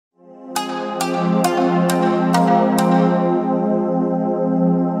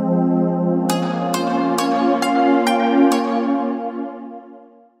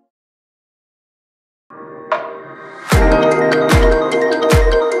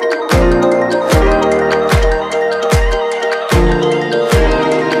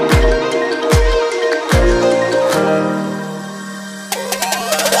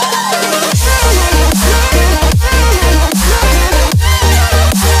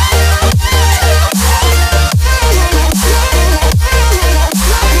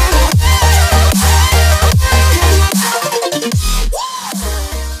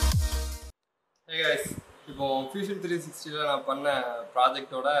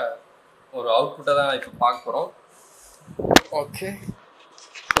ப்ராஜெக்டோட ஒரு அவுட்புட்டை தான் இப்போ பார்க்க போகிறோம். ஓகே,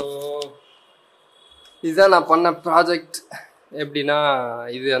 ஸோ இதுதான் நான் பண்ண ப்ராஜெக்ட். எப்படின்னா,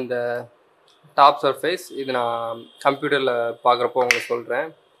 இது அந்த டாப் சர்ஃபேஸ், இது நான் கம்ப்யூட்டரில் பார்க்குறப்போ உங்களுக்கு சொல்கிறேன்.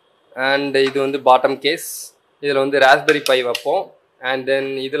 அண்ட் இது வந்து பாட்டம் கேஸ், இதில் வந்து ராஸ்பெரி பை வைப்போம். அண்ட் தென்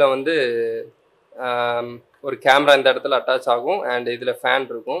இதில் வந்து ஒரு கேமரா இந்த இடத்துல அட்டாச் ஆகும். அண்ட் இதில்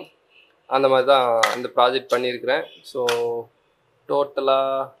ஃபேன் இருக்கும். அந்த மாதிரி தான் இந்த ப்ராஜெக்ட் பண்ணியிருக்கிறேன். ஸோ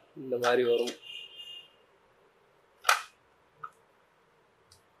டோட்டலாக இந்த மாதிரி வரும்.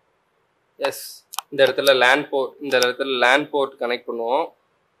 எஸ், இந்த இடத்துல லேண்ட் போர்ட் கனெக்ட் பண்ணுவோம்.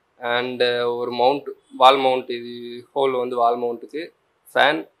 அண்டு ஒரு மவுண்ட், வால் மவுண்ட், இது ஹோல் வந்து வால் மவுண்ட்டுக்கு,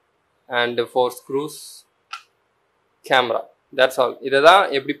 fan and 4 screws, camera. That's all. இதை தான்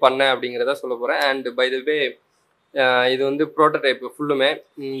எப்படி பண்ணேன் அப்படிங்கிறத சொல்ல போகிறேன். அண்ட் பை த வே, இது வந்து ப்ரோட்டோடைப் ஃபுல்லுமே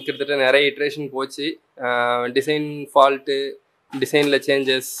கிட்டத்தட்ட நிறைய இட்ரேஷன் போச்சு. டிசைன் ஃபால்ட்டு, டிசைனில்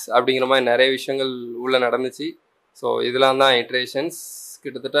சேஞ்சஸ் அப்படிங்கிற மாதிரி நிறைய விஷயங்கள் உள்ளே நடந்துச்சு. ஸோ இதெல்லாம் தான் இட்ரேஷன்ஸ்.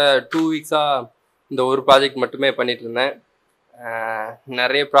 கிட்டத்தட்ட 2 வீக்ஸாக இந்த ஒரு ப்ராஜெக்ட் மட்டுமே பண்ணிகிட்டு இருந்தேன்.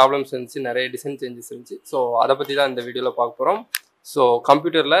 நிறைய ப்ராப்ளம்ஸ் இருந்துச்சு, நிறைய டிசைன் சேஞ்சஸ் இருந்துச்சு. ஸோ அதை பற்றி தான் இந்த வீடியோவில் பார்க்க போகிறோம். ஸோ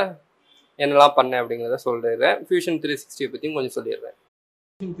கம்ப்யூட்டரில் என்னெல்லாம் பண்ணேன் அப்படிங்கிறத சொல்லிடுறேன். ஃபியூஷன் 360 பற்றியும் கொஞ்சம் சொல்லிடுறேன்.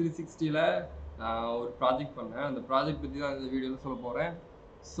 ஃபியூஷன் 360ல் நான் ஒரு ப்ராஜெக்ட் பண்ணேன். அந்த ப்ராஜெக்ட் பற்றி தான் இந்த வீடியோவில் சொல்ல போகிறேன்.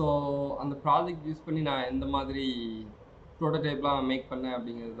 ஸோ அந்த ப்ராஜெக்ட் யூஸ் பண்ணி நான் எந்த மாதிரி ப்ரோட்டோடைப்லாம் மேக் பண்ணேன்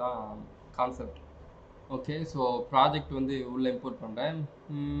அப்படிங்கிறது தான் கான்செப்ட். ஓகே, ஸோ ப்ராஜெக்ட் வந்து உள்ளே இம்போர்ட் பண்ணுறேன்.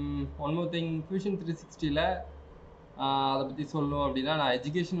 ஒன் மோர் திங், ஃபியூஷன் 360ல் அதை பற்றி சொல்லணும் அப்படின்னா, நான்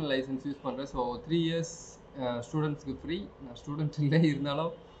எஜுகேஷனல் லைசன்ஸ் யூஸ் பண்ணுறேன். ஸோ 3 இயர்ஸ் ஸ்டூடெண்ட்ஸுக்கு ஃப்ரீ. நான் ஸ்டூடெண்ட் இல்லை,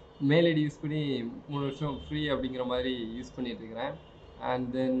 இருந்தாலும் மெயில் ஐடி யூஸ் பண்ணி 3 வருஷம் ஃப்ரீ அப்படிங்கிற மாதிரி யூஸ் பண்ணிகிட்ருக்கிறேன். அண்ட்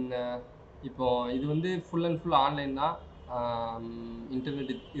தென் இப்போது இது வந்து ஃபுல் அண்ட் ஃபுல் ஆன்லைன் தான்.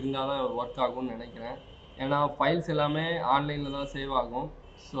 இன்டர்நெட் இருந்தால் தான் ஒர்க் ஆகும்னு நினைக்கிறேன். ஏன்னா ஃபைல்ஸ் எல்லாமே ஆன்லைனில் தான் சேவ் ஆகும்.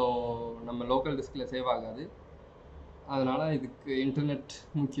 ஸோ நம்ம லோக்கல் டிஸ்கில் சேவ் ஆகாது. அதனால் இதுக்கு இன்டர்நெட்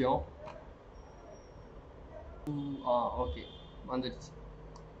முக்கியம். ஓகே, வந்துடுச்சு.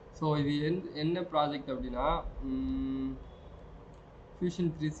 ஸோ இது என்ன ப்ராஜெக்ட் அப்படின்னா,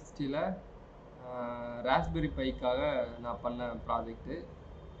 ஃபியூஷன் 360ல் ராஸ்பெரி பைக்காக நான் பண்ண ப்ராஜெக்ட்டு.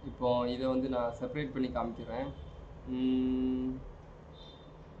 இப்போது இதை வந்து நான் செப்பரேட் பண்ணி காமிக்கிறேன்.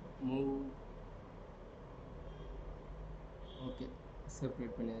 ஓகே,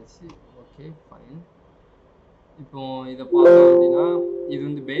 செப்பரேட் பண்ணியாச்சு. Okay, fine. இப்போ இதை பார்த்தோம் அப்படின்னா, இது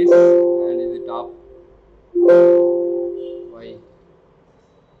வந்து பேஸ் அண்ட் இது டாப்.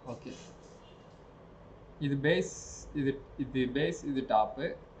 ஓகே, இது பேஸ், இது பேஸ், இது டாப்பு.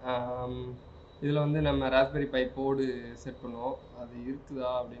 இதில் வந்து நம்ம ராஸ்பெரி பை போர்டு செட் பண்ணுவோம். அது இருக்குதா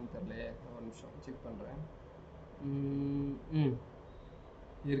அப்படின்னு தெரியல, ஒரு நிமிஷம் செக் பண்ணுறேன்.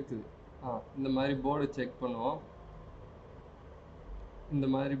 இருக்குது. இந்த மாதிரி போர்டு செக் பண்ணுவோம். இந்த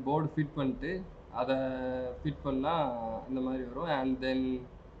மாதிரி போர்டு ஃபிட் பண்ணிட்டு அதை ஃபிட் பண்ணால் இந்த மாதிரி வரும். அண்ட் தென்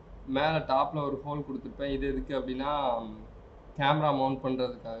மேலே டாப்பில் ஒரு ஹோல் கொடுத்துருப்பேன். இது எதுக்கு அப்படின்னா, கேமரா மவுண்ட்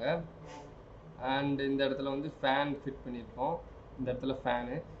பண்ணுறதுக்காக. அண்ட் இந்த இடத்துல வந்து ஃபேன் ஃபிட் பண்ணியிருக்கோம். இந்த இடத்துல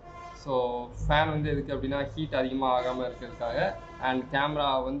ஃபேனு. ஸோ ஃபேன் வந்து எதுக்கு அப்படின்னா, ஹீட் அதிகமாக ஆகாமல் இருக்கிறதுக்காக. அண்ட் கேமரா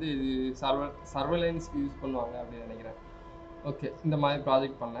வந்து இது சர்வேலன்ஸ்க்கு யூஸ் பண்ணுவாங்க அப்படின்னு நினைக்கிறேன். ஓகே, இந்த மாதிரி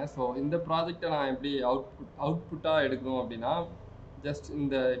ப்ராஜெக்ட் பண்ணேன். ஸோ இந்த ப்ராஜெக்டை நான் எப்படி அவுட்புட்டாக எடுக்கணும் அப்படின்னா, ஜஸ்ட்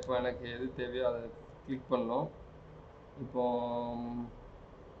இந்த இப்போ எனக்கு எது தேவையோ அதை கிளிக் பண்ணணும். இப்போ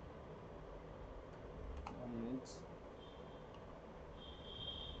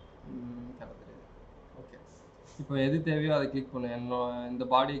ஓகே, இப்போ எது தேவையோ அதை கிளிக் பண்ணேன். இந்த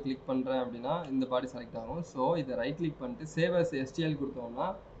பாடியை கிளிக் பண்ணுறேன் அப்படின்னா இந்த பாடி செலக்ட் ஆகும். ஸோ இதை ரைட் கிளிக் பண்ணிட்டு சேவ் அஸ் STL கொடுத்தோம்னா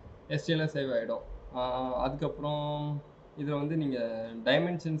STL சேவ் ஆகிடும். அதுக்கப்புறம் இதில் வந்து நீங்கள்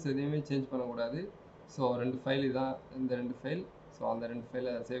டைமென்ஷன்ஸ் எதுவுமே சேஞ்ச் பண்ணக்கூடாது. ஸோ 2 ஃபைல் இதுதான், இந்த 2 ஃபைல். ஸோ அந்த 2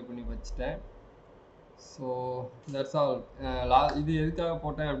 ஃபைலை சேவ் பண்ணி வச்சுட்டேன். So that's all. இது எதுக்காக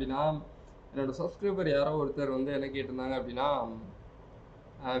போட்டேன் அப்படின்னா, என்னோடய சப்ஸ்கிரைபர் யாரோ ஒருத்தர் வந்து என்ன கேட்டிருந்தாங்க அப்படின்னா,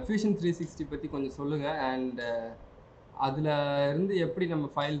 ஃபியூஷன் 360 பற்றி கொஞ்சம் சொல்லுங்கள். அண்ட் அதில் இருந்து எப்படி நம்ம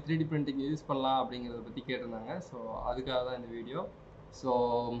ஃபைல் 3D பிரிண்டிங் யூஸ் பண்ணலாம் அப்படிங்கிறத பற்றி கேட்டிருந்தாங்க. ஸோ அதுக்காக தான் இந்த video. So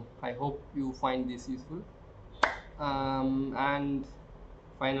I hope you find this useful. And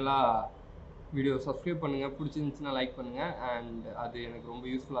ஃபைனலாக வீடியோ சப்ஸ்கிரைப் பண்ணுங்கள், பிடிச்சிருந்துச்சுன்னா லைக் பண்ணுங்கள். அண்ட் அது எனக்கு ரொம்ப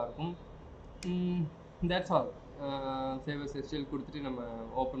யூஸ்ஃபுல்லாக இருக்கும். That's all. Save as STL கொடுத்துட்டு நம்ம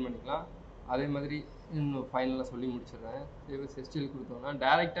ஓப்பன் பண்ணிக்கலாம். அதே மாதிரி இன்னும் ஃபைனலாக சொல்லி முடிச்சிடுறேன். சேவ் அஸ் STL கொடுத்தோம்னா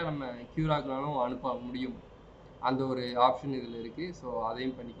டேரெக்டாக நம்ம க்யூராக்னாலும் அனுப்ப முடியும். அந்த ஒரு ஆப்ஷன் இதில் இருக்குது. ஸோ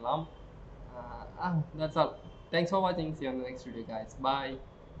அதையும் பண்ணிக்கலாம். That's all. தேங்க்ஸ் ஃபார் வாட்சிங். See you on the next video guys. Bye.